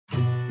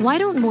Why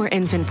don't more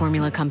infant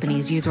formula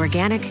companies use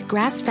organic,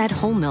 grass-fed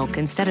whole milk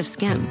instead of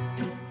skim?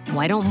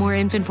 Why don't more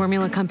infant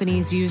formula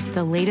companies use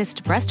the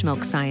latest breast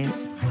milk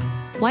science?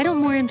 Why don't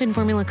more infant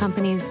formula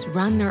companies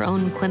run their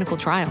own clinical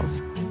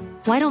trials?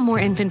 Why don't more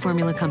infant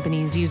formula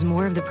companies use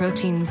more of the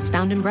proteins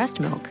found in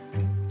breast milk?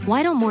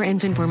 Why don't more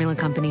infant formula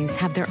companies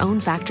have their own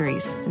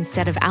factories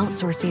instead of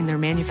outsourcing their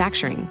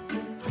manufacturing?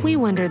 We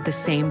wondered the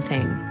same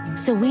thing.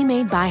 So we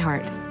made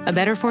ByHeart, a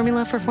better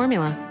formula for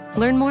formula.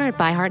 Learn more at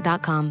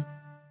byheart.com.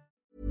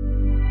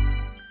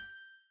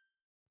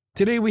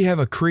 Today we have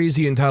a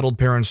crazy entitled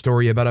parent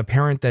story about a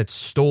parent that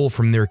stole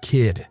from their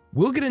kid.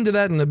 We'll get into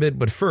that in a bit,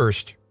 but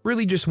first,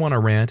 really just want to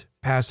rant.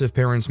 Passive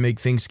parents make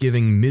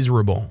Thanksgiving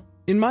miserable.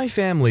 In my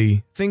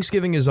family,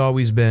 Thanksgiving has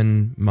always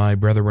been my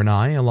brother and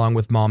I, along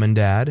with mom and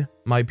dad,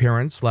 my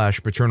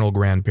parents/paternal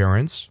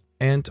grandparents,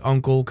 aunt,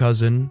 uncle,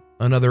 cousin,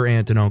 another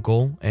aunt and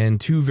uncle, and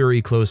two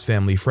very close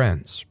family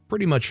friends.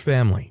 Pretty much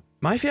family.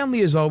 My family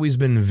has always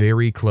been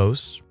very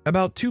close.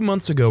 About 2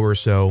 months ago or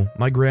so,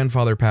 my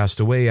grandfather passed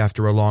away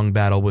after a long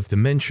battle with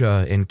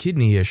dementia and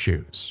kidney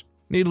issues.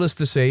 Needless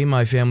to say,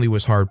 my family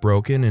was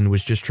heartbroken and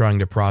was just trying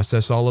to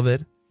process all of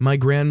it. My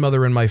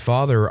grandmother and my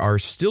father are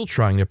still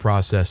trying to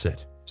process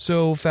it.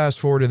 So fast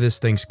forward to this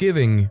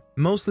Thanksgiving,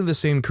 mostly the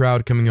same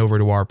crowd coming over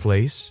to our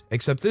place,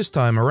 except this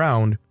time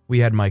around, we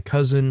had my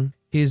cousin,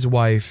 his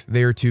wife,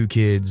 their 2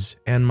 kids,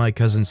 and my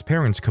cousin's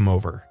parents come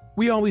over.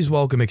 We always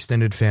welcome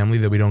extended family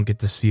that we don't get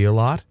to see a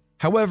lot.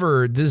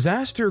 However,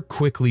 disaster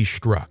quickly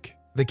struck.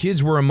 The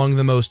kids were among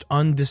the most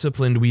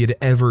undisciplined we had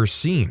ever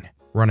seen,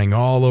 running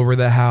all over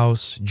the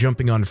house,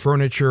 jumping on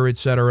furniture,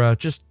 etc.,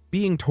 just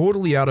being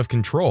totally out of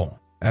control.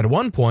 At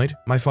one point,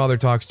 my father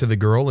talks to the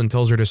girl and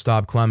tells her to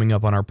stop climbing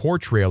up on our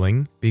porch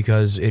railing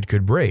because it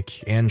could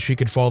break and she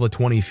could fall the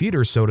 20 feet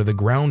or so to the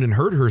ground and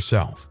hurt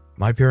herself.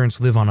 My parents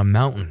live on a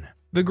mountain.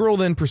 The girl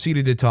then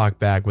proceeded to talk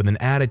back with an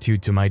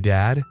attitude to my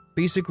dad,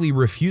 basically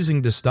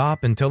refusing to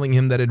stop and telling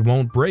him that it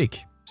won't break.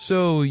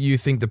 So you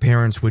think the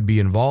parents would be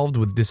involved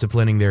with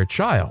disciplining their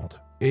child?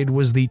 It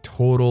was the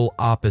total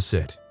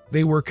opposite.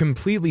 They were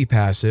completely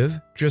passive,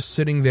 just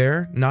sitting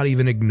there, not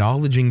even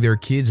acknowledging their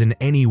kids in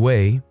any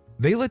way.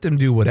 They let them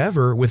do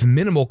whatever with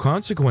minimal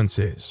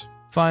consequences.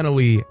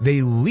 Finally,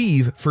 they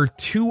leave for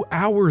 2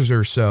 hours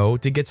or so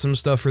to get some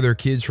stuff for their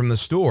kids from the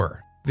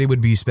store. They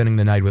would be spending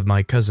the night with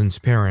my cousin's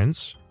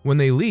parents. When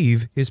they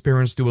leave, his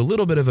parents do a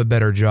little bit of a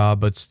better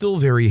job, but still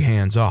very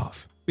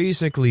hands-off.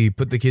 Basically,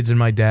 put the kids in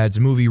my dad's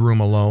movie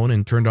room alone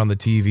and turned on the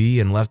TV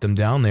and left them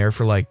down there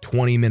for like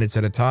 20 minutes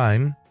at a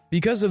time.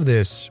 Because of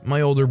this, my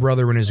older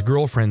brother and his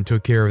girlfriend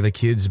took care of the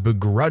kids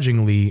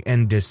begrudgingly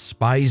and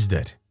despised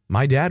it.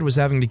 My dad was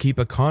having to keep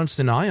a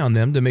constant eye on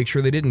them to make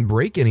sure they didn't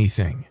break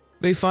anything.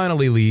 They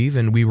finally leave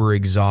and we were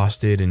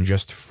exhausted and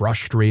just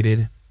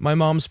frustrated. My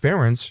mom's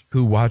parents,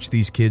 who watch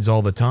these kids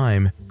all the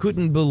time,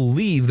 couldn't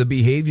believe the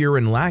behavior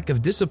and lack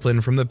of discipline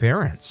from the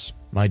parents.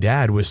 My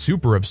dad was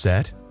super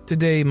upset.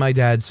 Today, my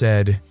dad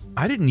said,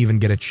 "I didn't even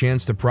get a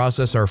chance to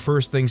process our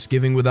first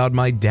Thanksgiving without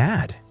my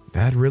dad.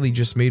 That really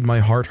just made my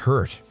heart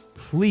hurt.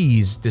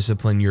 Please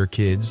discipline your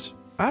kids."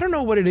 I don't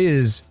know what it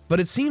is, but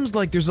it seems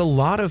like there's a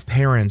lot of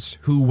parents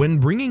who, when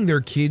bringing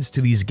their kids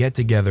to these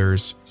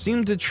get-togethers,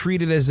 seem to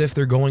treat it as if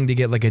they're going to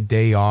get like a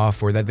day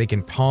off or that they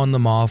can pawn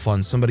them off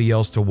on somebody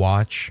else to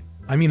watch.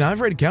 I mean,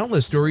 I've read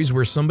countless stories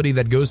where somebody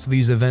that goes to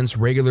these events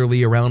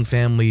regularly around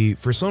family,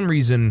 for some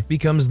reason,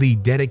 becomes the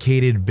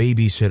dedicated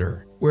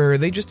babysitter, where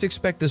they just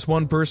expect this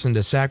one person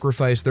to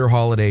sacrifice their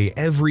holiday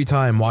every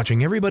time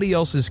watching everybody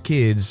else's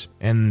kids,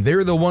 and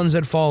they're the ones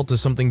at fault if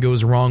something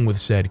goes wrong with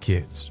said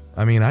kids.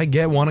 I mean, I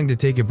get wanting to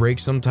take a break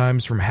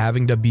sometimes from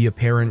having to be a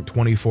parent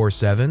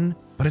 24/7,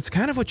 but it's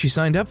kind of what you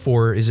signed up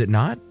for, is it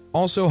not?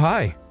 Also,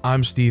 hi,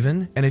 I'm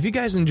Steven, and if you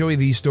guys enjoy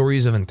these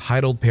stories of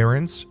entitled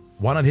parents,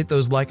 why not hit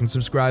those like and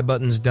subscribe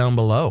buttons down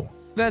below?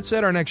 That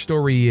said, our next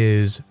story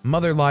is,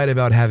 Mother lied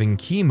about having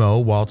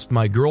chemo whilst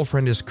my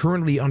girlfriend is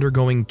currently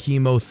undergoing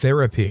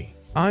chemotherapy.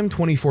 I'm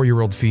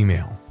 24-year-old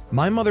female.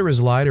 My mother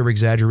has lied or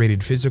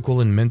exaggerated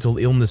physical and mental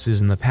illnesses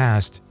in the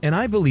past, and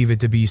I believe it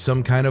to be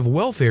some kind of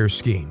welfare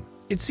scheme.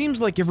 It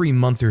seems like every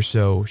month or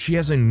so, she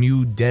has a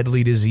new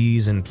deadly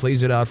disease and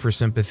plays it out for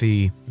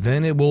sympathy.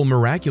 Then it will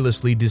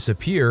miraculously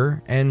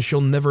disappear, and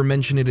she'll never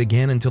mention it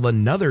again until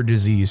another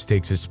disease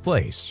takes its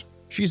place.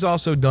 She's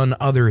also done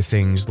other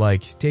things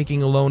like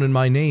taking a loan in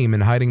my name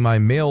and hiding my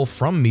mail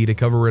from me to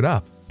cover it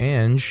up.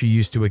 And she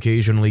used to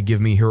occasionally give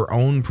me her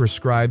own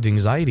prescribed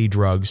anxiety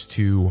drugs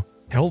to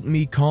help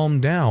me calm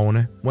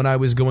down when I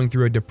was going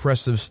through a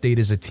depressive state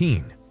as a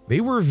teen. They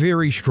were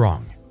very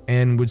strong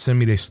and would send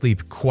me to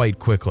sleep quite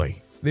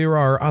quickly. There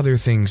are other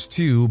things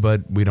too,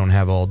 but we don't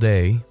have all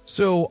day.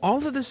 So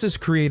all of this has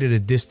created a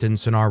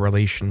distance in our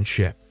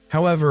relationship.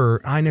 However,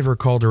 I never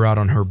called her out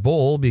on her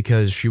bull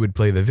because she would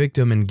play the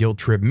victim and guilt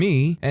trip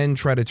me and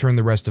try to turn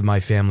the rest of my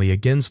family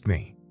against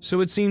me.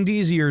 So it seemed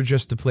easier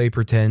just to play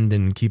pretend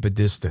and keep a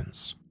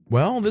distance.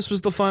 Well, this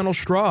was the final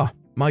straw.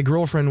 My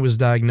girlfriend was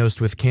diagnosed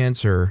with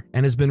cancer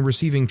and has been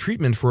receiving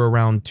treatment for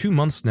around 2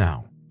 months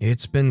now.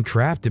 It's been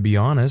crap, to be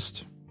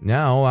honest.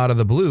 Now, out of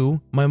the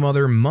blue, my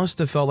mother must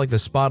have felt like the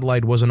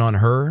spotlight wasn't on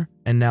her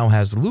and now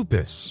has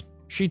lupus.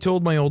 She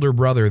told my older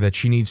brother that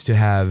she needs to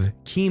have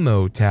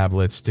chemo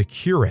tablets to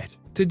cure it.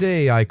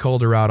 Today, I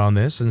called her out on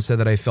this and said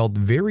that I felt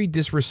very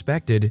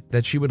disrespected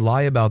that she would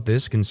lie about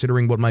this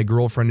considering what my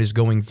girlfriend is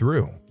going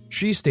through.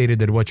 She stated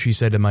that what she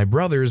said to my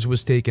brothers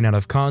was taken out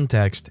of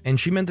context, and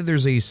she meant that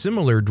there's a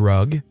similar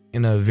drug,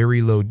 in a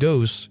very low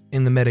dose,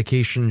 in the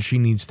medication she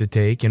needs to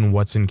take and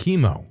what's in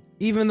chemo.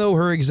 Even though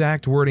her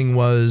exact wording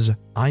was,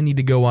 I need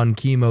to go on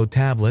chemo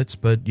tablets,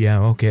 but yeah,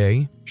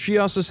 okay. She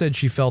also said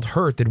she felt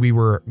hurt that we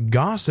were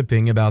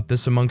gossiping about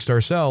this amongst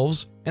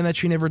ourselves, and that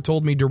she never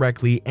told me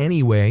directly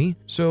anyway,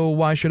 so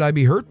why should I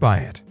be hurt by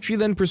it? She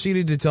then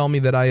proceeded to tell me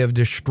that I have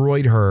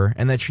destroyed her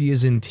and that she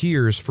is in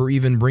tears for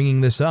even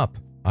bringing this up.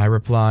 I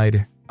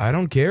replied, I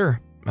don't care.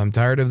 I'm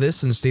tired of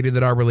this, and stated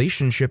that our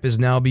relationship is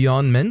now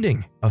beyond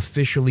mending.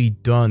 Officially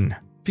done.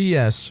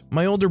 P.S.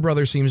 My older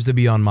brother seems to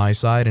be on my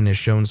side and has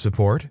shown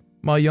support.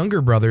 My younger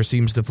brother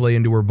seems to play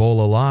into her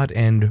bowl a lot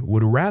and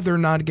would rather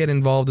not get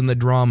involved in the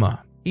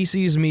drama. He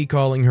sees me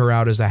calling her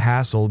out as a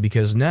hassle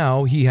because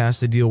now he has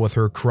to deal with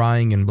her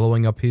crying and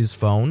blowing up his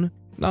phone.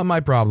 Not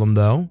my problem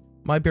though.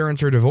 My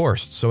parents are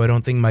divorced, so I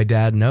don't think my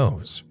dad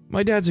knows.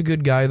 My dad's a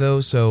good guy though,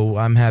 so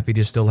I'm happy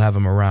to still have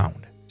him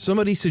around.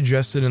 Somebody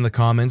suggested in the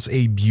comments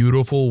a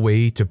beautiful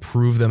way to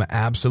prove them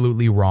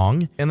absolutely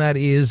wrong, and that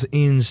is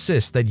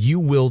insist that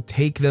you will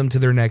take them to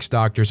their next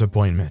doctor's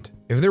appointment.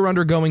 If they're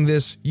undergoing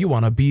this, you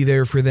want to be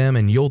there for them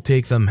and you'll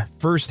take them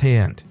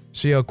firsthand.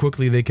 See how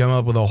quickly they come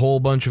up with a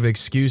whole bunch of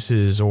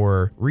excuses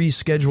or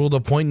rescheduled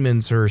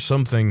appointments or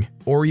something.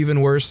 Or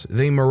even worse,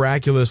 they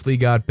miraculously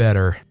got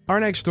better. Our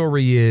next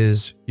story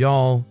is,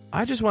 y'all,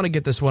 I just want to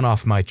get this one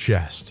off my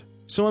chest.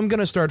 So I'm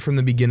gonna start from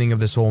the beginning of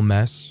this whole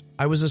mess.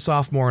 I was a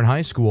sophomore in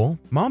high school.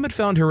 Mom had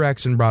found her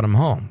ex and brought him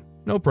home.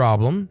 No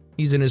problem.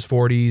 He's in his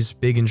 40s,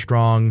 big and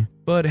strong,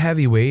 but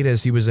heavyweight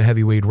as he was a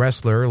heavyweight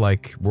wrestler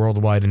like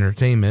Worldwide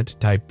Entertainment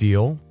type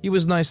deal. He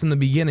was nice in the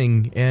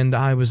beginning and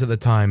I was at the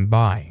time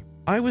bi.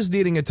 I was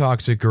dating a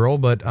toxic girl,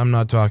 but I'm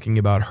not talking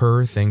about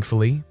her,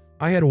 thankfully.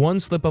 I had one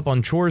slip up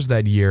on chores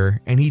that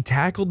year and he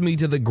tackled me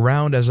to the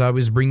ground as I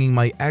was bringing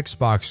my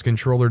Xbox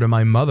controller to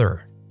my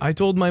mother. I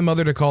told my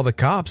mother to call the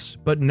cops,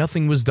 but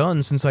nothing was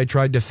done since I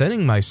tried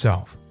defending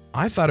myself.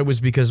 I thought it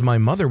was because my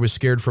mother was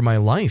scared for my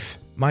life.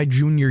 My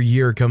junior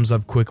year comes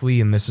up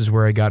quickly and this is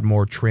where I got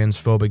more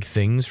transphobic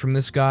things from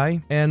this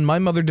guy, and my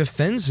mother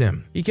defends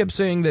him. He kept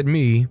saying that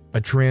me,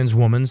 a trans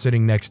woman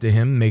sitting next to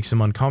him, makes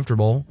him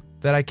uncomfortable,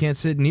 that I can't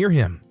sit near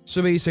him.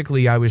 So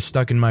basically I was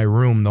stuck in my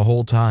room the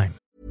whole time.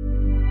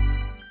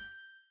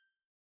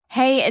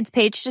 Hey, it's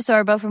Paige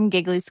DeSorbo from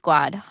Giggly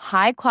Squad.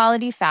 High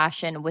quality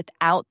fashion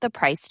without the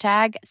price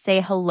tag. Say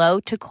hello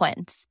to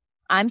Quince.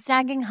 I'm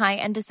snagging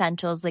high-end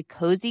essentials like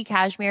cozy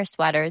cashmere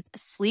sweaters,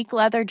 sleek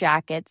leather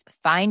jackets,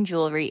 fine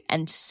jewelry,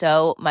 and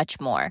so much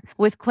more.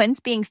 With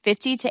Quince being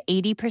 50 to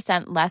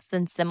 80% less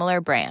than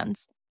similar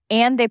brands.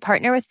 And they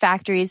partner with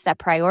factories that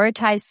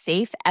prioritize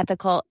safe,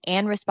 ethical,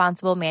 and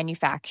responsible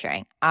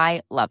manufacturing.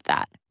 I love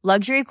that.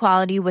 Luxury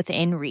quality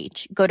within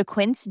reach. Go to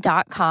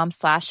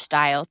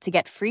quince.com/style to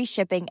get free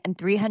shipping and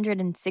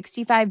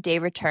 365-day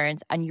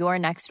returns on your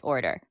next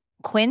order.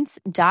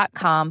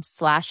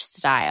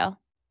 Quince.com/style.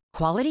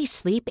 Quality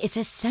sleep is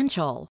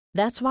essential.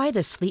 That's why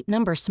the Sleep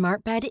Number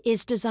Smart Bed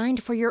is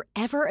designed for your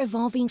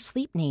ever-evolving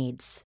sleep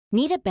needs.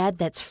 Need a bed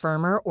that's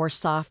firmer or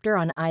softer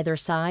on either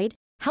side?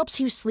 Helps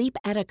you sleep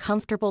at a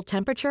comfortable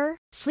temperature?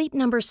 Sleep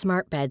Number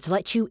Smart Beds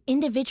let you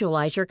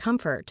individualize your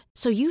comfort,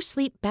 so you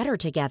sleep better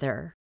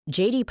together.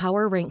 J.D.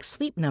 Power ranks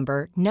Sleep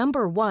Number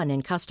number 1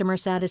 in customer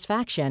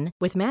satisfaction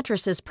with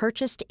mattresses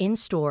purchased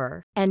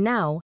in-store. And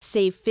now,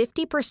 save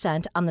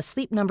 50% on the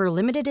Sleep Number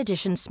Limited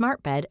Edition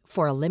Smart Bed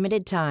for a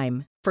limited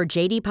time. For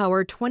J.D.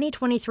 Power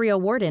 2023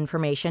 award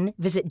information,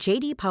 visit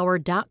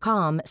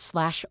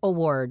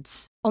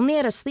jdpower.com/awards. Only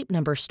at a Sleep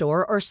Number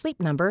store or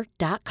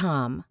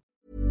sleepnumber.com.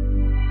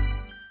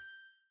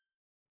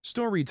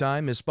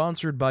 Storytime is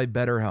sponsored by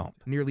BetterHelp.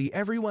 Nearly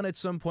everyone at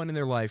some point in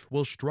their life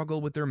will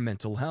struggle with their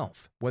mental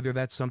health, whether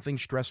that's something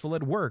stressful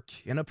at work,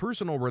 in a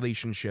personal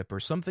relationship, or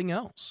something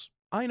else.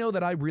 I know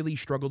that I really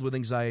struggled with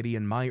anxiety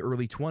in my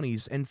early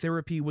 20s, and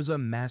therapy was a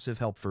massive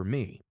help for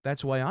me.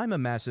 That's why I'm a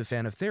massive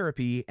fan of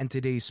therapy and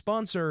today's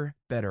sponsor,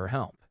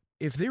 BetterHelp.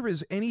 If there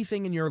is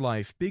anything in your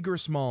life, big or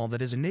small,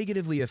 that is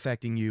negatively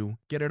affecting you,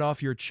 get it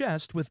off your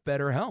chest with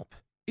BetterHelp.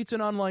 It's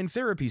an online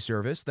therapy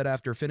service that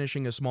after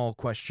finishing a small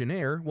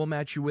questionnaire will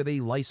match you with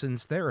a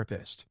licensed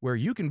therapist, where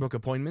you can book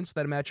appointments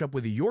that match up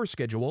with your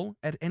schedule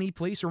at any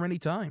place or any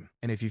time.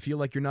 And if you feel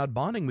like you're not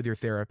bonding with your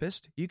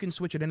therapist, you can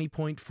switch at any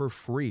point for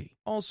free.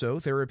 Also,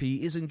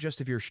 therapy isn't just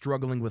if you're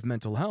struggling with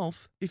mental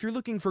health. If you're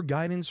looking for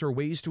guidance or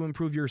ways to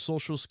improve your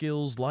social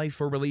skills,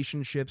 life, or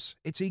relationships,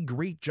 it's a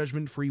great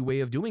judgment-free way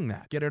of doing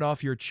that. Get it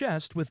off your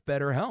chest with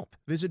BetterHelp.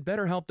 Visit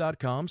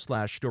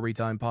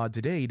BetterHelp.com/StorytimePod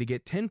today to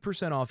get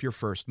 10% off your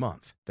first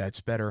month.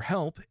 That's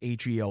BetterHelp,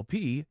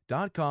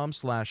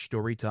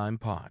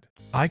 HELP.com/StorytimePod.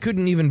 I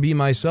couldn't even be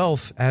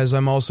myself, as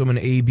I'm also an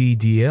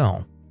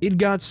ABDL. It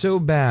got so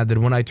bad that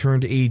when I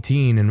turned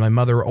 18 and my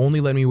mother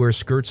only let me wear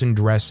skirts and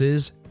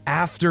dresses,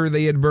 after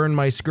they had burned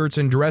my skirts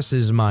and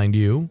dresses, mind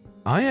you,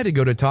 I had to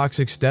go to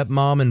toxic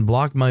stepmom and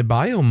block my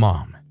bio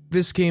mom.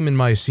 This came in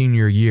my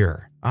senior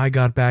year. I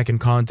got back in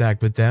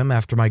contact with them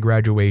after my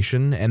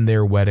graduation and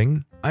their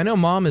wedding. I know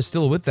mom is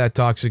still with that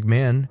toxic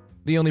man.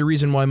 The only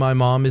reason why my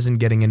mom isn't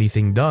getting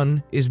anything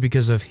done is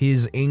because of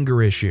his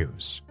anger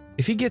issues.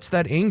 If he gets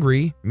that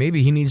angry,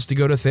 maybe he needs to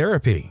go to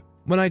therapy.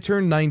 When I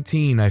turned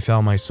 19, I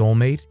found my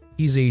soulmate.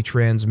 He's a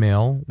trans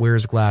male,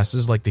 wears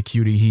glasses like the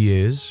cutie he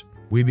is.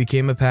 We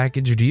became a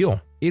package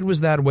deal. It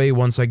was that way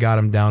once I got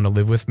him down to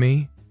live with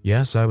me.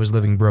 Yes, I was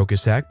living broke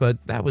as heck, but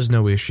that was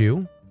no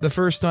issue. The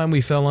first time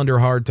we fell under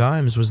hard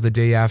times was the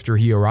day after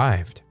he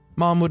arrived.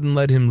 Mom wouldn't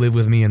let him live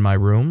with me in my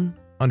room,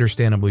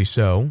 understandably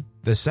so.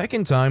 The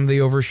second time, they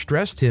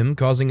overstressed him,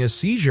 causing a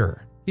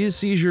seizure. His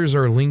seizures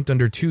are linked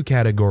under two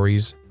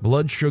categories: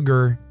 blood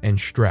sugar and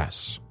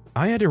stress.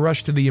 I had to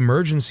rush to the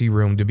emergency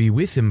room to be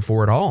with him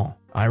for it all.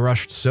 I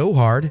rushed so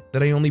hard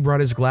that I only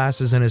brought his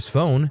glasses and his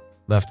phone,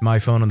 left my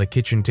phone on the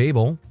kitchen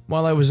table.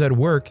 While I was at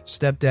work,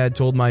 stepdad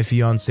told my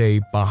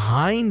fiance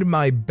behind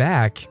my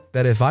back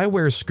that if I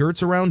wear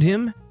skirts around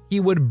him,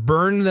 he would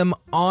burn them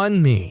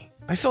on me.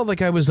 I felt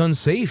like I was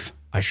unsafe.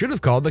 I should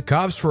have called the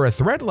cops for a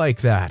threat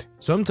like that.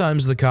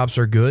 Sometimes the cops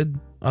are good,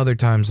 other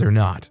times they're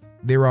not.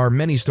 There are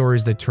many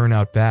stories that turn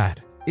out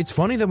bad. It's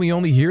funny that we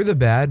only hear the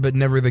bad but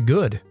never the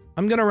good.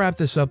 I'm gonna wrap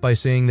this up by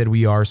saying that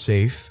we are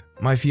safe.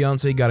 My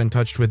fiance got in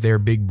touch with their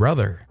big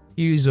brother.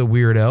 He's a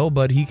weirdo,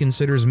 but he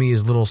considers me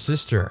his little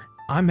sister.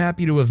 I'm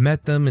happy to have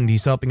met them and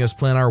he's helping us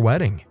plan our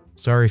wedding.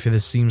 Sorry if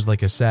this seems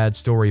like a sad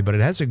story, but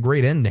it has a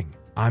great ending.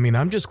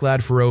 I'm just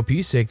glad for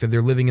OP's sake that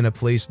they're living in a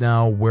place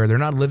now where they're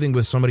not living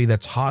with somebody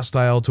that's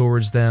hostile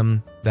towards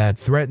them, that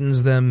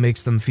threatens them,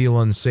 makes them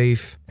feel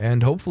unsafe,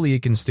 and hopefully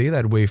it can stay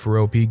that way for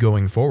OP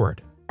going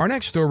forward. Our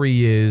next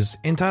story is,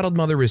 entitled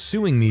mother is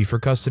suing me for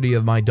custody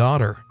of my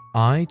daughter.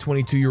 I,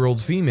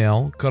 22-year-old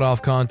female, cut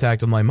off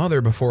contact with my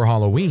mother before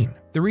Halloween.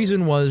 The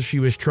reason was she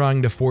was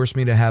trying to force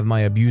me to have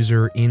my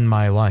abuser in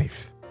my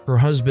life. Her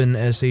husband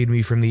essayed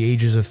me from the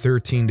ages of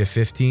 13 to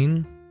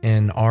 15,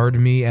 and R'd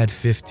me at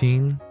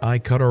 15. I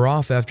cut her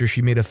off after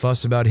she made a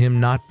fuss about him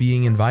not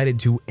being invited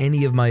to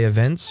any of my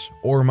events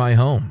or my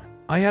home.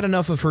 I had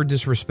enough of her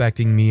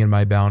disrespecting me and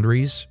my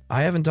boundaries.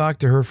 I haven't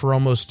talked to her for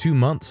almost 2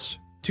 months.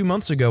 2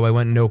 months ago, I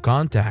went no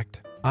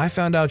contact. I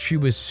found out she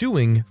was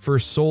suing for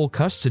sole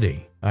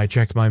custody. I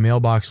checked my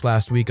mailbox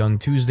last week on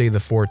Tuesday the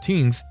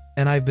 14th,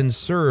 and I've been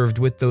served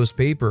with those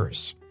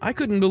papers. I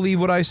couldn't believe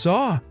what I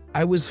saw.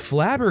 I was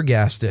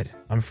flabbergasted.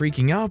 I'm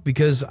freaking out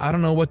because I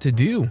don't know what to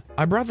do.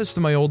 I brought this to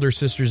my older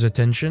sister's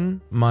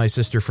attention, my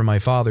sister from my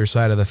father's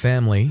side of the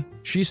family.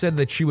 She said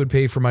that she would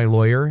pay for my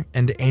lawyer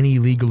and any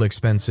legal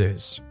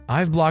expenses.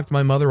 I've blocked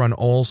my mother on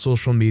all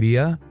social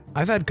media.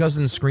 I've had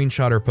cousins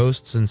screenshot her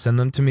posts and send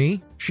them to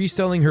me. She's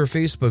telling her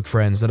Facebook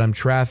friends that I'm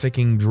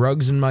trafficking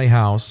drugs in my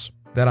house,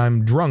 that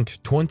I'm drunk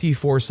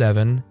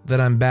 24/7,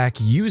 that I'm back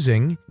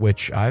using,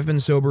 which I've been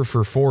sober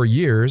for 4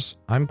 years,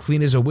 I'm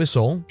clean as a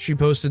whistle. She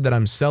posted that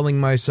I'm selling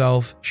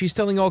myself. She's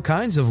telling all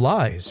kinds of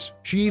lies.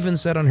 She even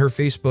said on her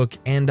Facebook,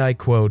 and I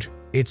quote,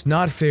 "It's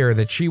not fair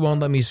that she won't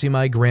let me see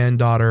my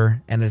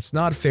granddaughter, and it's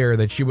not fair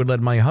that she would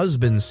let my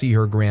husband see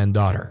her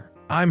granddaughter.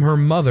 I'm her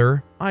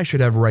mother. I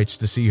should have rights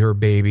to see her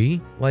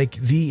baby." Like,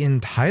 the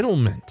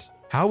entitlement.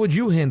 How would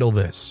you handle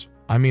this?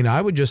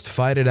 I would just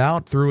fight it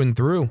out through and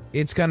through.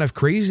 It's kind of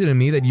crazy to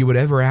me that you would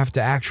ever have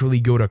to actually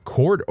go to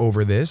court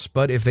over this,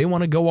 but if they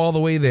want to go all the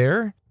way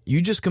there,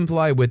 you just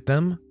comply with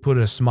them, put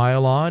a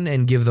smile on,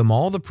 and give them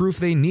all the proof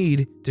they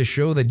need to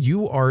show that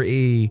you are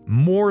a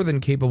more than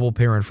capable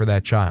parent for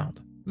that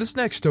child. This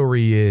next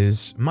story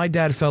is, my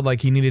dad felt like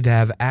he needed to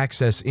have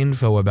access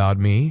info about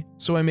me,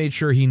 so I made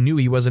sure he knew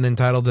he wasn't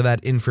entitled to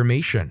that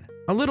information.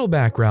 A little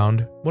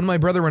background, when my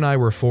brother and I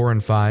were 4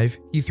 and 5,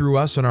 he threw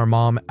us and our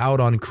mom out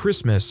on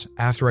Christmas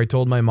after I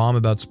told my mom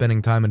about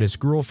spending time at his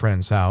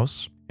girlfriend's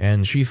house,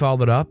 and she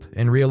followed up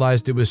and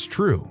realized it was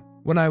true.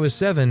 When I was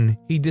 7,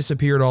 he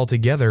disappeared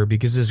altogether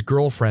because his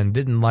girlfriend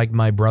didn't like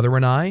my brother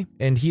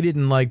and he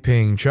didn't like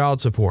paying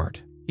child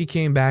support. He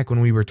came back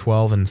when we were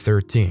 12 and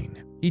 13.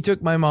 He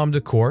took my mom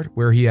to court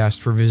where he asked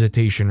for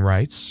visitation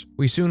rights.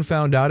 We soon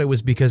found out it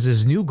was because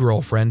his new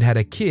girlfriend had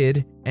a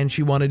kid and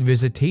she wanted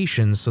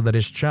visitations so that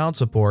his child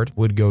support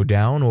would go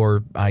down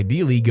or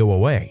ideally go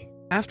away.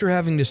 After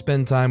having to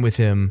spend time with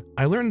him,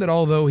 I learned that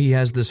although he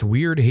has this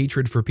weird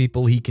hatred for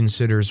people he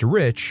considers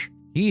rich,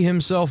 he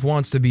himself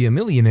wants to be a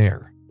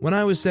millionaire. When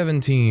I was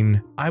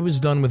 17, I was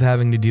done with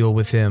having to deal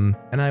with him,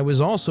 and I was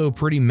also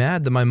pretty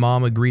mad that my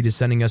mom agreed to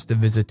sending us to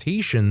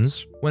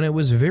visitations when it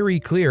was very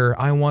clear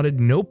I wanted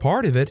no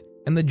part of it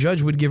and the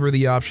judge would give her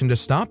the option to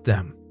stop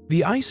them.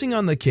 The icing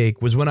on the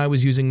cake was when I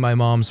was using my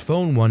mom's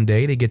phone one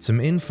day to get some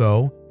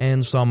info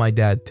and saw my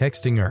dad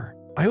texting her.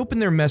 I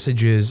opened their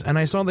messages and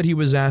I saw that he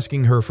was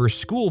asking her for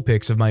school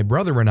pics of my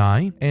brother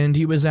and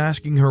he was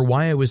asking her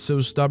why I was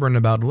so stubborn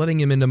about letting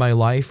him into my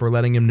life or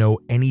letting him know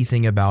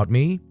anything about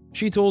me.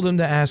 She told him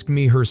to ask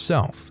me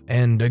herself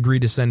and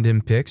agreed to send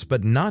him pics,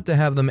 but not to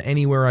have them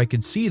anywhere I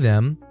could see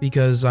them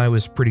because I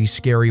was pretty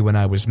scary when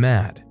I was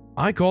mad.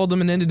 I called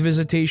them and ended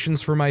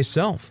visitations for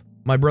myself.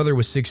 My brother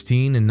was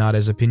 16 and not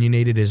as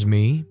opinionated as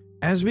me.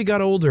 As we got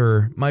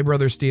older, my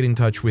brother stayed in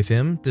touch with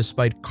him,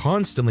 despite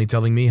constantly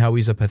telling me how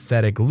he's a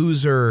pathetic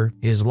loser,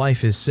 his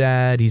life is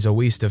sad, he's a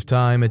waste of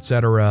time,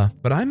 etc.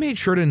 But I made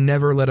sure to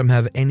never let him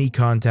have any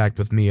contact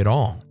with me at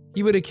all.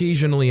 He would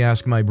occasionally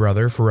ask my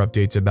brother for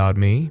updates about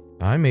me.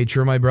 I made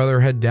sure my brother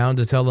had down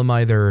to tell him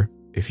either,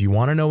 if you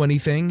want to know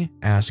anything,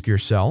 ask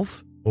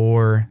yourself,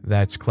 or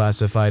that's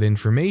classified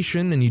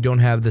information and you don't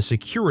have the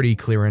security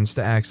clearance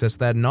to access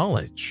that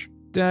knowledge.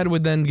 Dad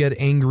would then get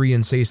angry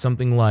and say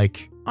something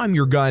like, I'm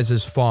your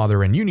guys'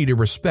 father and you need to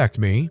respect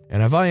me,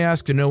 and if I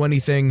ask to know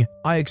anything,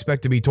 I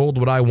expect to be told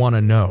what I want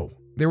to know.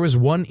 There was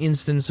one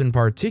instance in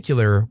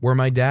particular where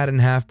my dad and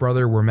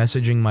half-brother were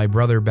messaging my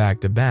brother back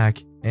to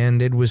back,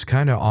 and it was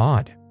kinda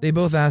odd. They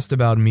both asked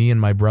about me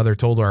and my brother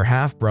told our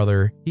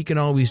half-brother he can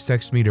always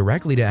text me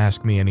directly to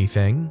ask me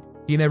anything.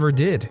 He never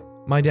did.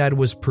 My dad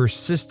was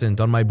persistent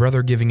on my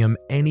brother giving him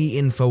any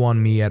info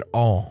on me at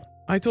all.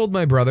 I told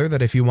my brother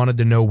that if he wanted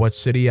to know what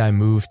city I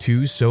moved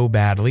to so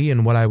badly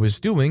and what I was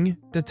doing,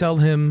 to tell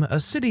him a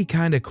city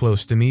kinda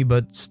close to me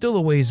but still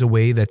a ways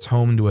away that's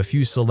home to a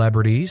few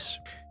celebrities,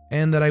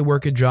 and that I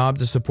work a job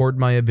to support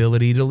my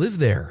ability to live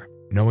there.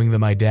 Knowing that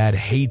my dad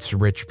hates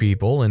rich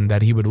people and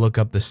that he would look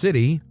up the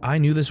city, I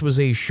knew this was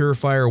a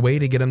surefire way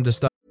to get him to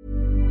stop.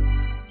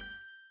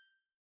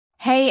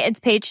 Hey, it's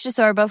Paige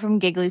DeSorbo from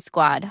Giggly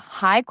Squad.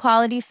 High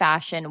quality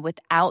fashion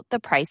without the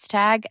price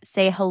tag.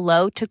 Say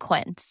hello to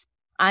Quince.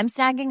 I'm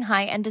snagging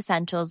high-end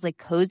essentials like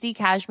cozy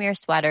cashmere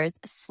sweaters,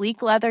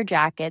 sleek leather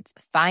jackets,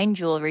 fine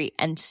jewelry,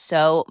 and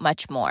so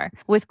much more.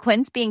 With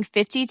Quince being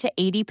 50 to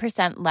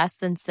 80% less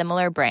than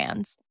similar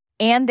brands.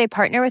 And they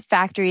partner with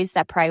factories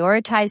that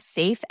prioritize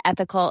safe,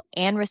 ethical,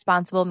 and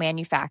responsible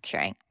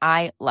manufacturing.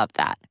 I love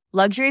that.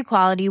 Luxury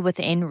quality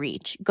within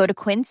reach. Go to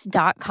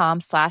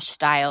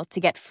quince.com/style to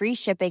get free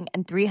shipping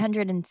and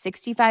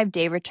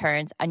 365-day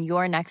returns on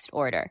your next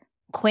order.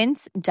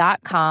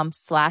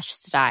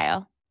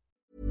 Quince.com/style.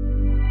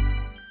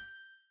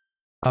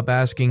 Stop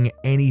asking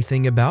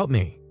anything about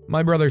me.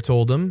 My brother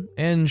told him,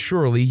 and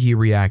surely he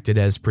reacted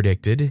as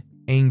predicted.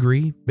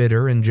 Angry,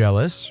 bitter, and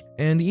jealous,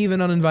 and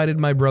even uninvited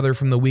my brother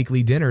from the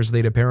weekly dinners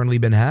they'd apparently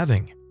been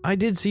having. I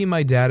did see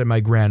my dad at my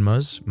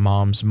grandma's,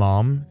 mom's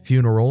mom,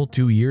 funeral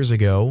 2 years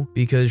ago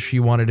because she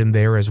wanted him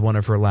there as one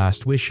of her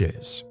last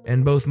wishes,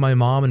 and both my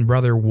mom and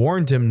brother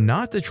warned him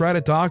not to try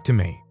to talk to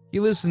me. He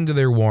listened to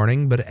their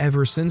warning, but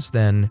ever since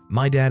then,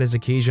 my dad has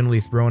occasionally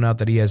thrown out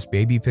that he has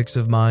baby pics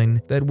of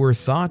mine that were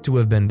thought to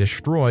have been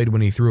destroyed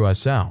when he threw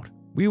us out.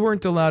 We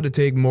weren't allowed to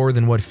take more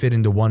than what fit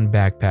into one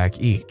backpack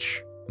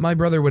each. My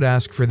brother would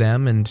ask for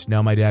them, and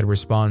now my dad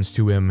responds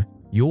to him,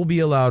 "You'll be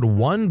allowed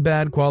one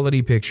bad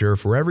quality picture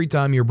for every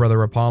time your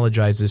brother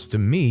apologizes to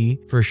me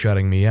for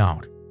shutting me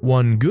out.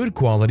 One good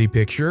quality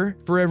picture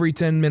for every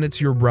 10 minutes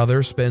your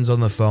brother spends on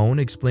the phone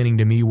explaining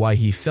to me why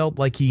he felt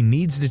like he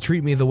needs to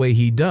treat me the way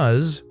he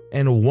does,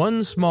 and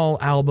one small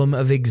album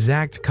of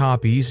exact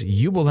copies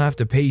you will have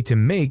to pay to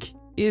make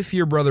if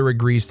your brother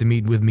agrees to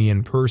meet with me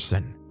in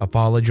person,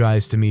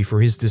 apologize to me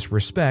for his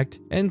disrespect,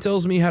 and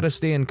tells me how to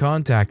stay in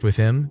contact with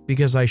him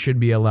because I should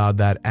be allowed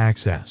that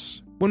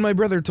access." When my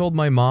brother told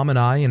my mom and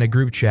I in a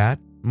group chat,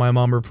 my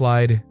mom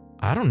replied,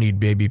 "I don't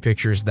need baby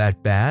pictures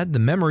that bad, the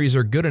memories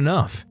are good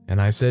enough."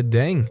 And I said,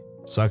 "Dang,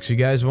 sucks you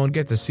guys won't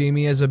get to see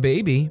me as a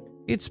baby."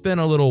 It's been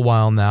a little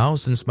while now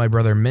since my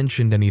brother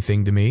mentioned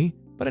anything to me,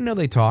 but I know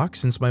they talk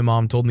since my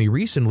mom told me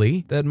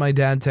recently that my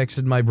dad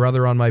texted my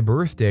brother on my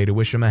birthday to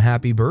wish him a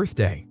happy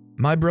birthday.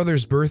 My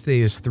brother's birthday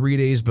is 3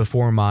 days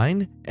before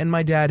mine, and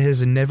my dad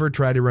has never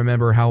tried to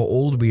remember how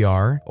old we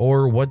are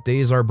or what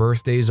days our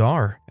birthdays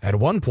are. At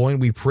one point,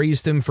 we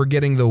praised him for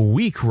getting the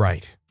week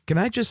right. Can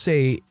I just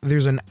say,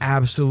 there's an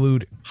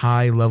absolute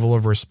high level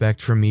of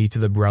respect from me to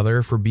the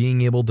brother for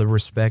being able to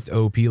respect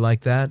OP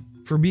like that,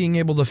 for being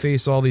able to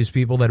face all these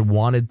people that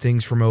wanted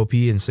things from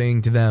OP and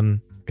saying to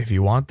them, if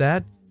you want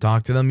that,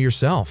 talk to them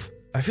yourself.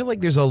 I feel like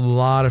there's a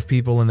lot of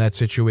people in that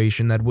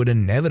situation that would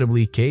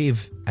inevitably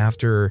cave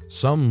after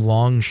some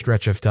long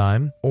stretch of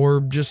time, or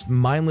just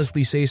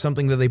mindlessly say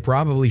something that they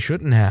probably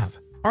shouldn't have.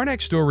 Our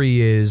next story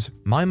is,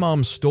 my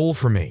mom stole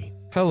from me.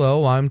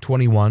 Hello, I'm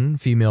 21,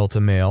 female to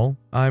male.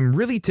 I'm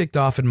really ticked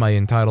off at my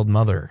entitled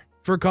mother.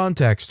 For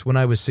context, when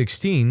I was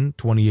 16,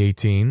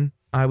 2018,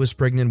 I was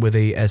pregnant with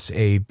a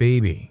SA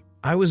baby.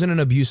 I was in an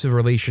abusive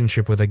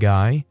relationship with a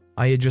guy.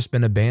 I had just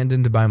been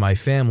abandoned by my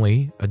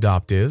family,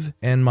 adoptive,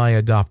 and my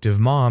adoptive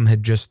mom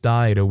had just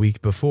died a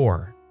week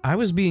before. I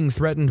was being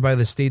threatened by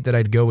the state that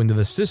I'd go into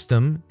the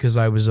system because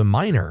I was a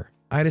minor.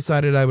 I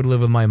decided I would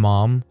live with my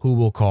mom, who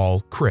we'll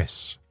call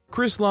Chris.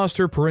 Chris lost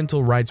her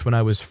parental rights when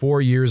I was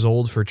 4 years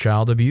old for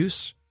child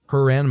abuse,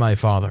 her and my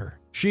father.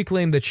 She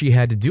claimed that she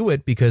had to do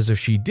it because if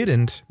she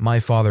didn't, my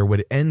father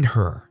would end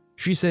her.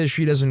 She says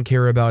she doesn't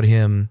care about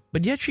him,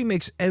 but yet she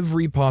makes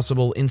every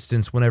possible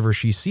instance whenever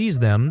she sees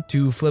them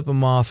to flip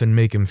him off and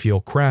make him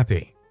feel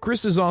crappy.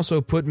 Chris has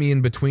also put me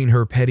in between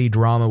her petty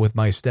drama with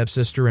my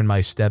stepsister and my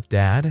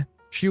stepdad.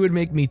 She would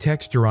make me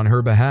text her on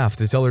her behalf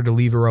to tell her to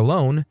leave her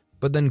alone,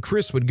 but then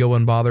Chris would go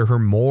and bother her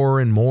more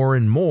and more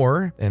and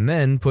more, and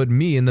then put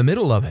me in the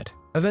middle of it.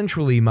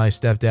 Eventually, my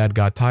stepdad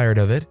got tired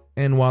of it,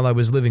 and while I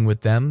was living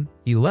with them,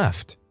 he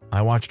left.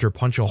 I watched her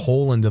punch a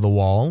hole into the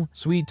wall,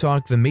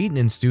 sweet-talk the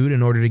maintenance dude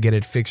in order to get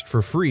it fixed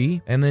for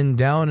free, and then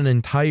down an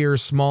entire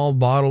small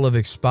bottle of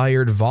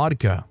expired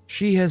vodka.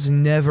 She has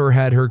never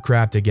had her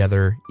crap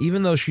together,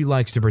 even though she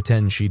likes to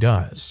pretend she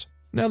does.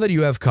 Now that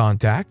you have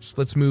contacts,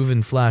 let's move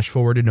and flash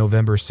forward to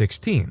November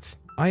 16th.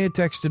 I had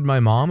texted my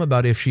mom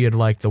about if she had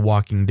liked the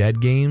Walking Dead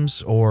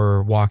games,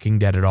 or Walking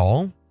Dead at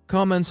all.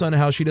 Comments on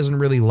how she doesn't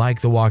really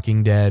like the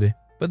Walking Dead,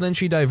 but then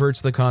she diverts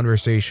the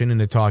conversation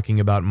into talking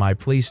about my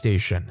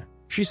PlayStation.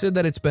 She said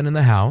that it's been in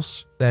the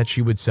house, that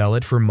she would sell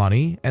it for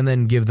money and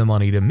then give the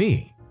money to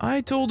me. I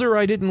told her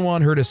I didn't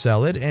want her to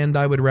sell it and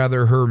I would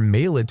rather her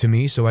mail it to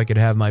me so I could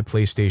have my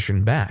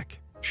PlayStation back.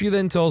 She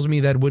then tells me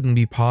that wouldn't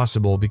be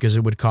possible because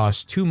it would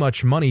cost too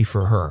much money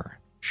for her.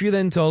 She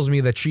then tells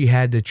me that she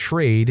had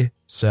to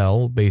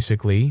sell,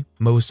 basically,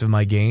 most of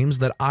my games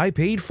that I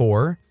paid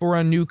for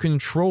a new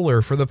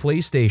controller for the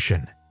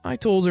PlayStation. I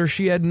told her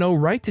she had no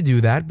right to do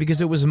that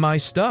because it was my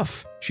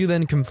stuff. She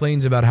then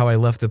complains about how I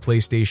left the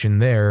PlayStation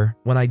there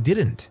when I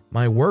didn't.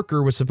 My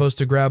worker was supposed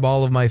to grab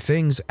all of my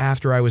things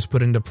after I was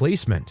put into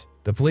placement.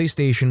 The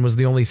PlayStation was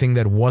the only thing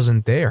that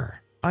wasn't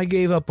there. I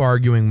gave up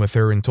arguing with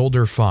her and told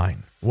her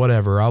fine,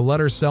 whatever, I'll let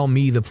her sell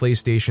me the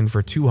PlayStation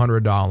for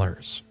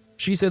 $200.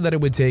 She said that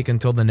it would take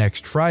until the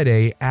next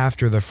Friday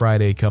after the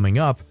Friday coming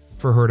up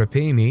for her to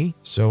pay me,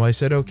 so I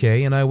said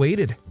okay and I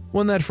waited.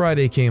 When that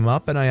Friday came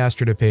up and I asked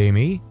her to pay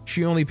me,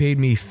 she only paid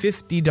me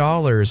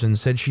 $50 and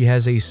said she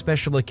has a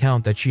special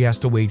account that she has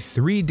to wait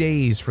 3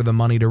 days for the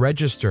money to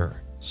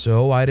register.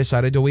 So I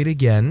decided to wait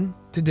again.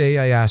 Today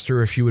I asked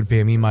her if she would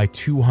pay me my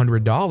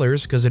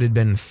 $200 because it had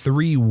been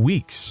 3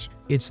 weeks.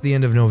 It's the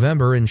end of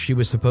November and she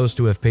was supposed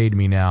to have paid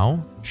me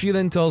now. She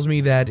then tells me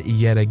that,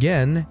 yet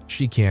again,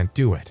 she can't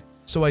do it.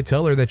 So I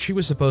tell her that she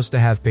was supposed to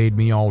have paid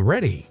me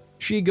already.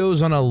 She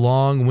goes on a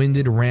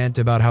long-winded rant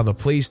about how the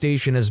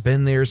PlayStation has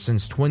been there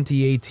since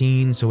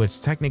 2018, so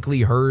it's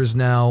technically hers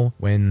now,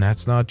 when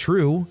that's not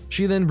true.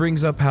 She then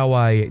brings up how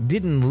I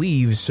didn't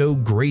leave so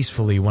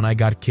gracefully when I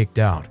got kicked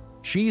out.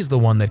 She's the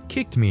one that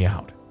kicked me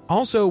out.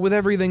 Also, with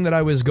everything that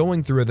I was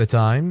going through at the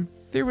time,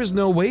 there was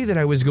no way that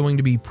I was going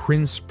to be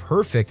Prince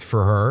Perfect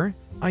for her.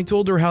 I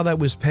told her how that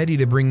was petty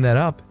to bring that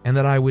up, and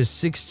that I was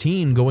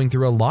 16 going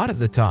through a lot at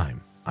the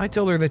time. I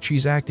tell her that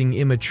she's acting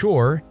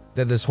immature,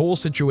 that this whole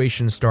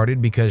situation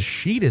started because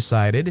she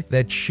decided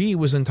that she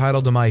was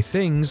entitled to my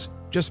things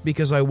just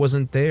because I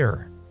wasn't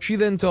there. She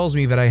then tells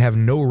me that I have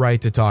no right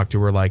to talk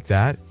to her like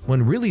that,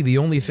 when really the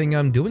only thing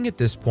I'm doing at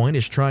this point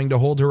is trying to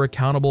hold her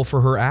accountable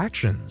for her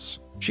actions.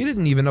 She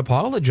didn't even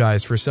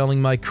apologize for selling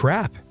my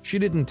crap. She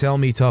didn't tell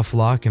me tough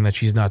luck and that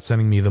she's not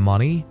sending me the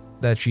money,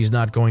 that she's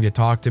not going to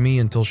talk to me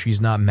until she's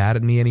not mad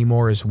at me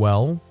anymore as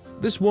well.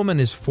 This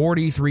woman is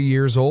 43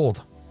 years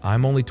old.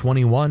 I'm only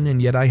 21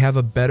 and yet I have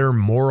a better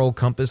moral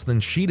compass than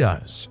she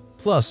does.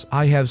 Plus,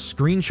 I have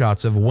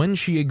screenshots of when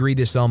she agreed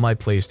to sell my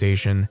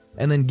PlayStation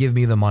and then give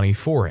me the money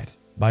for it.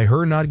 By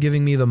her not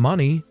giving me the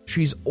money,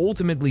 she's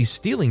ultimately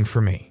stealing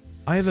from me.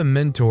 I have a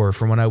mentor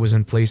from when I was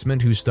in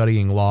placement who's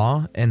studying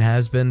law and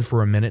has been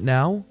for a minute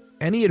now.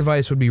 Any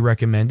advice would be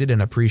recommended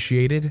and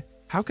appreciated.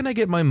 How can I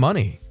get my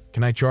money?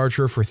 Can I charge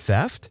her for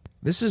theft?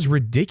 This is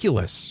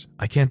ridiculous.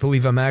 I can't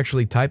believe I'm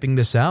actually typing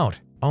this out.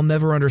 I'll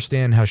never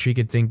understand how she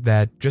could think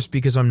that just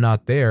because I'm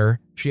not there,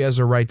 she has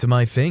a right to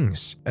my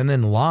things, and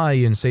then lie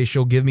and say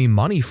she'll give me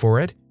money for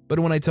it. But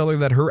when I tell her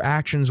that her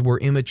actions were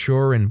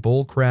immature and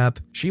bullcrap,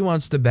 she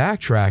wants to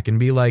backtrack and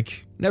be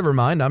like, never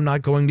mind, I'm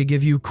not going to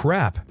give you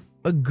crap.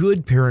 A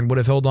good parent would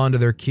have held on to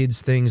their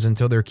kid's things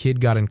until their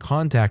kid got in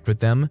contact with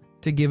them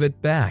to give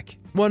it back.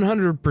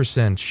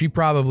 100%, she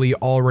probably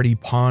already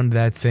pawned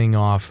that thing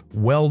off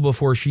well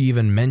before she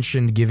even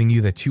mentioned giving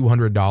you the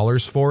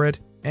 $200 for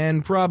it.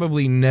 And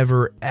probably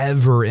never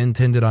ever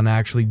intended on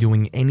actually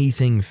doing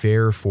anything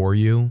fair for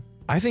you.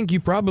 I think you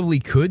probably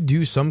could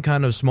do some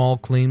kind of small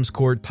claims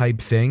court type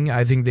thing.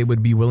 I think they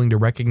would be willing to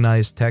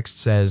recognize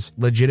texts as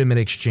legitimate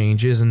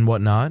exchanges and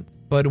whatnot.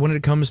 But when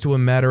it comes to a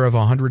matter of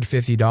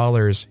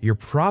 $150, you're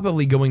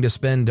probably going to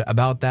spend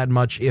about that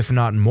much, if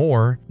not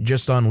more,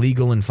 just on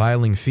legal and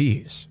filing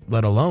fees,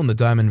 let alone the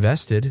time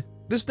invested.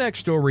 This next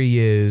story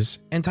is,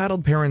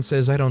 Entitled Parent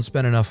says I don't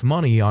spend enough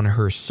money on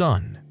her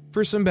son.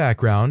 For some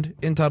background,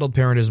 Entitled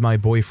Parent is my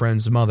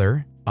boyfriend's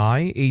mother.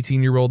 I,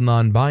 18-year-old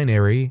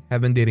non-binary,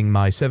 have been dating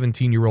my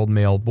 17-year-old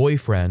male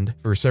boyfriend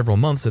for several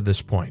months at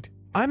this point.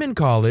 I'm in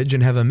college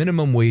and have a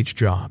minimum wage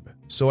job,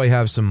 so I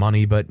have some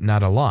money but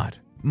not a lot.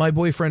 My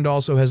boyfriend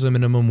also has a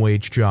minimum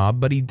wage job,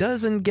 but he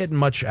doesn't get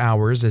much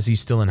hours as he's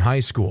still in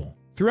high school.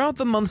 Throughout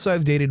the months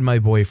I've dated my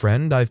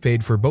boyfriend, I've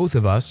paid for both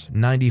of us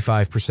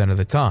 95% of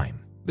the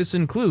time. This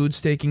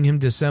includes taking him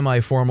to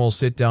semi-formal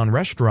sit-down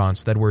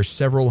restaurants that were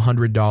several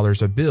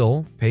 $100s a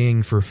bill,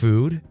 paying for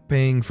food,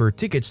 paying for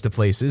tickets to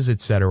places,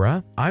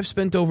 etc. I've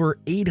spent over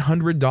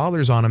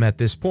 $800 on him at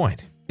this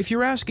point. If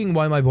you're asking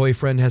why my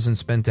boyfriend hasn't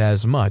spent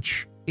as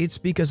much, it's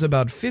because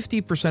about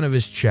 50% of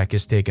his check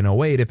is taken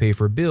away to pay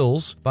for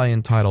bills by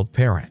entitled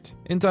parent.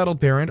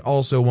 Entitled parent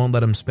also won't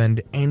let him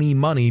spend any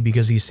money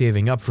because he's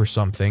saving up for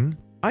something.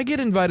 I get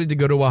invited to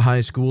go to a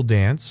high school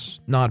dance,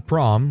 not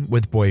prom,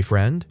 with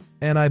boyfriend,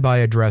 and I buy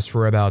a dress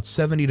for about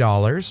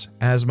 $70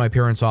 as my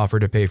parents offer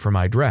to pay for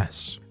my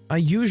dress. I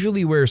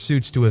usually wear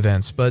suits to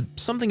events, but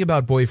something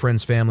about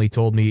boyfriend's family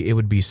told me it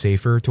would be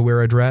safer to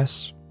wear a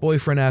dress.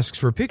 Boyfriend asks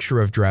for a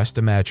picture of dress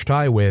to match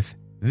tie with.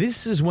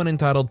 This is when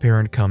entitled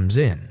parent comes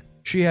in.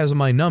 She has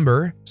my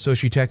number, so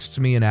she texts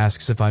me and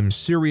asks if I'm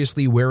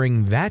seriously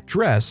wearing that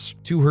dress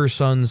to her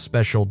son's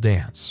special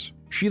dance.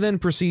 She then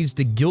proceeds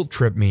to guilt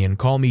trip me and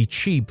call me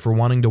cheap for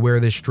wanting to wear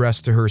this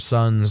dress to her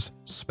son's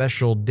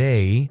special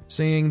day,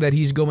 saying that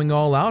he's going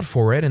all out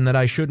for it and that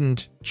I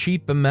shouldn't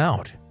cheap him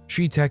out.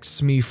 She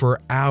texts me for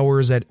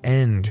hours at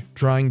end,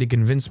 trying to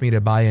convince me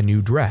to buy a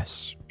new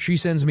dress. She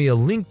sends me a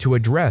link to a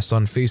dress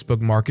on Facebook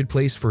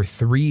Marketplace for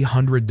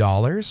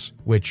 $300,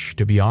 which,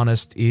 to be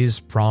honest, is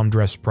prom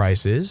dress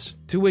prices,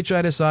 to which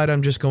I decide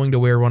I'm just going to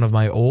wear one of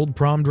my old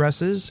prom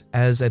dresses,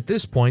 as at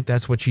this point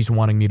that's what she's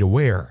wanting me to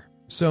wear.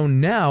 So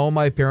now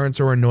my parents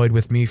are annoyed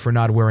with me for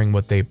not wearing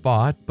what they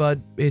bought, but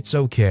it's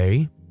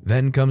okay.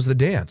 Then comes the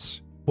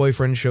dance.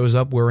 Boyfriend shows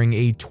up wearing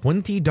a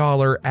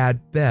 $20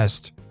 at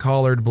best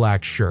collared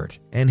black shirt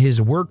and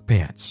his work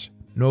pants.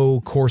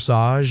 No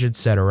corsage,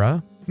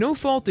 etc. No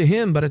fault to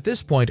him, but at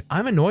this point,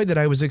 I'm annoyed that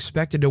I was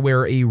expected to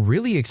wear a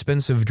really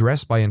expensive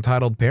dress by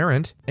entitled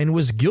parent and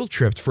was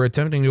guilt-tripped for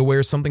attempting to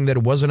wear something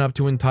that wasn't up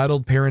to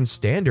entitled parent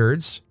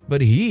standards,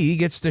 but he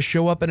gets to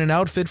show up in an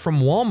outfit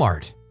from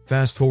Walmart.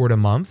 Fast forward a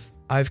month.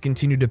 I've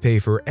continued to pay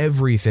for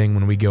everything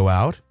when we go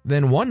out.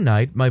 Then one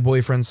night, my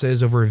boyfriend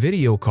says over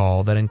video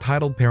call that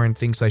entitled parent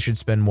thinks I should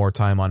spend more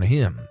time on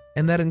him,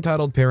 and that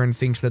entitled parent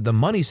thinks that the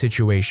money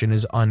situation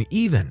is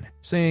uneven,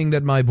 saying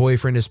that my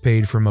boyfriend is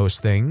paid for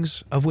most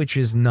things, of which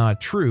is not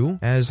true,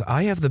 as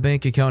I have the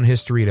bank account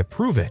history to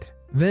prove it.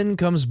 Then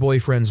comes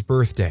boyfriend's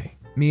birthday.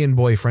 Me and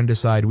boyfriend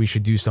decide we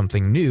should do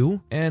something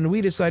new, and we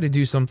decide to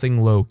do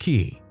something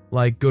low-key,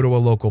 like go to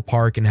a local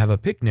park and have a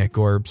picnic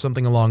or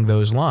something along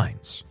those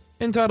lines.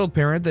 Entitled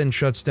parent then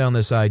shuts down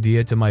this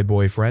idea to my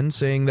boyfriend,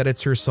 saying that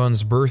it's her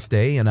son's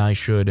birthday and I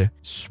should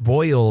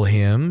spoil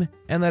him,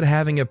 and that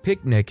having a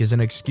picnic is an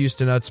excuse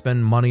to not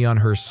spend money on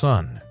her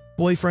son.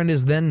 Boyfriend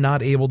is then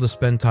not able to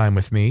spend time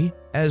with me,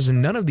 as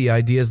none of the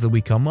ideas that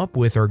we come up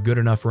with are good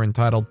enough for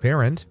entitled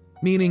parent,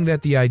 meaning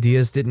that the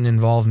ideas didn't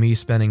involve me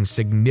spending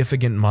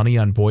significant money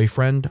on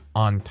boyfriend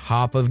on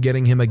top of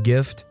getting him a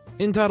gift.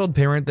 Entitled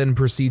parent then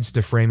proceeds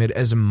to frame it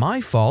as my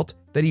fault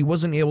that he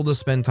wasn't able to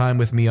spend time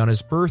with me on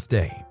his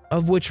birthday,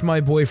 of which my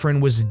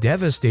boyfriend was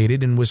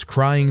devastated and was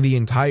crying the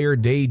entire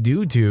day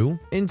due to.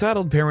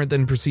 Entitled parent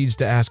then proceeds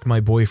to ask my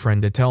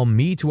boyfriend to tell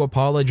me to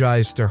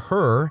apologize to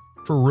her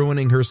for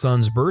ruining her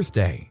son's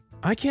birthday.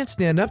 I can't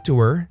stand up to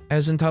her,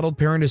 as entitled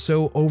parent is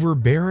so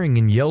overbearing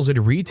and yells at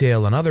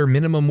retail and other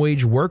minimum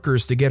wage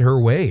workers to get her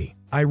way.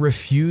 I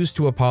refuse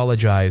to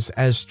apologize,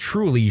 as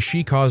truly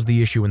she caused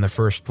the issue in the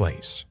first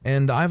place.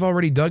 And I've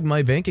already dug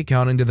my bank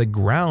account into the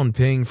ground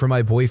paying for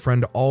my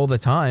boyfriend all the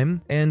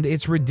time, and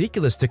it's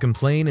ridiculous to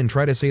complain and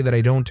try to say that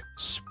I don't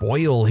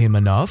spoil him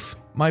enough.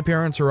 My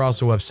parents are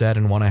also upset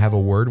and want to have a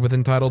word with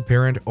entitled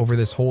parent over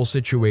this whole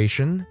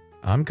situation.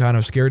 I'm kind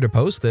of scared to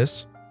post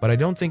this, but I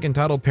don't think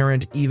entitled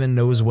parent even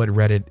knows what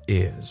Reddit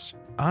is.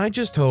 I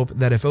just hope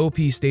that if OP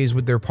stays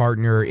with their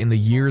partner in the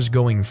years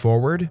going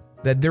forward,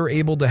 that they're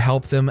able to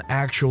help them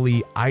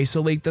actually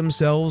isolate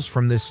themselves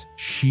from this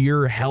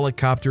sheer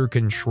helicopter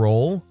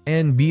control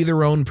and be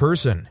their own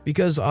person.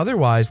 Because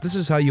otherwise, this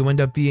is how you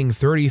end up being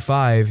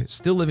 35,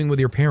 still living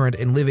with your parent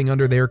and living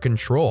under their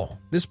control.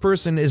 This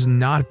person is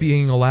not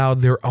being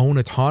allowed their own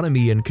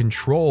autonomy and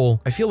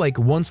control. I feel like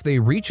once they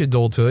reach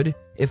adulthood,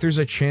 if there's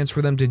a chance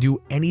for them to do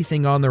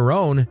anything on their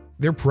own,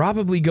 they're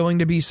probably going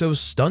to be so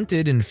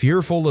stunted and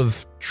fearful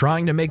of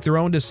trying to make their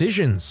own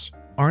decisions.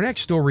 Our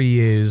next story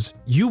is,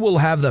 you will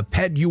have the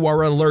pet you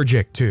are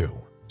allergic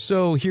to.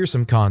 So here's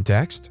some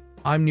context.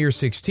 I'm near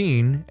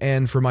 16,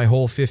 and for my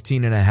whole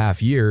 15 and a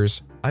half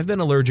years, I've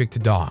been allergic to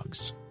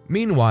dogs.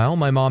 Meanwhile,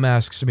 my mom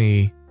asks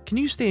me, can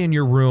you stay in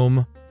your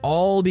room?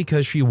 All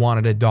because she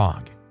wanted a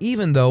dog,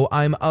 even though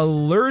I'm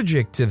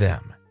allergic to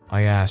them.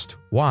 I asked,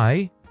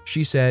 why?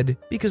 She said,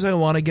 because I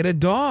want to get a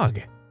dog.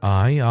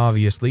 I,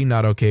 obviously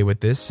not okay with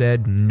this,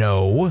 said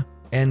no,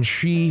 and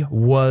she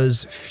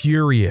was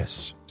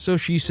furious. So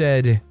she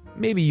said,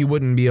 maybe you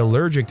wouldn't be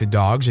allergic to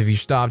dogs if you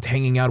stopped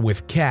hanging out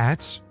with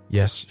cats.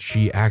 Yes,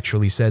 she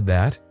actually said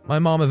that. My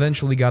mom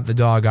eventually got the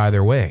dog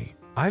either way.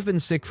 I've been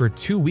sick for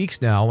 2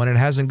 weeks now and it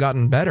hasn't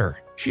gotten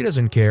better. She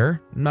doesn't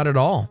care, not at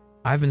all.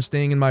 I've been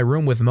staying in my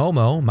room with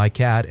Momo, my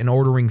cat, and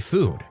ordering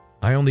food.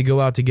 I only go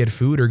out to get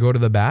food or go to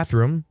the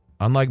bathroom.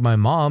 Unlike my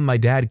mom, my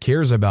dad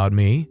cares about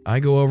me. I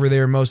go over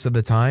there most of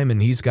the time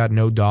and he's got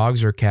no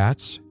dogs or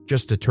cats,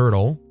 just a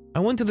turtle.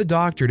 I went to the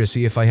doctor to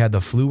see if I had the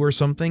flu or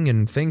something,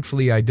 and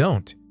thankfully I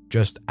don't.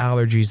 Just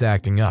allergies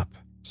acting up.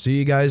 See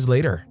you guys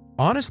later.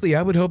 Honestly,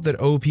 I would hope that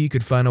OP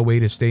could find a way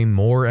to stay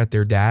more at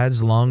their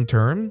dad's long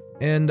term,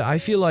 and I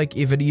feel like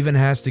if it even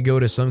has to go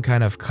to some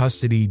kind of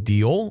custody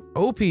deal,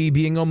 OP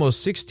being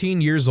almost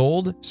 16 years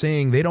old,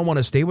 saying they don't want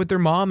to stay with their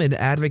mom and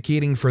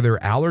advocating for their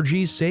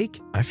allergies' sake,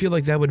 I feel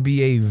like that would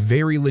be a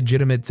very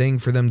legitimate thing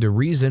for them to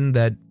reason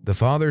that the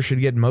father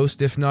should get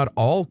most if not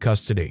all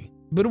custody.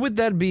 But with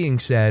that being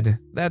said,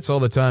 that's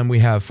all the time we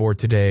have for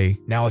today.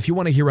 Now, if you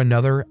want to hear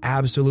another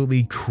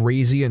absolutely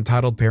crazy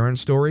entitled parent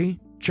story,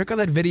 check out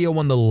that video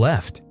on the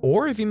left.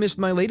 Or if you missed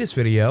my latest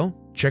video,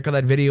 check out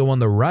that video on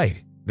the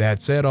right.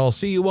 That said, I'll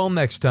see you all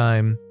next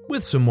time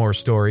with some more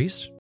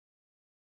stories.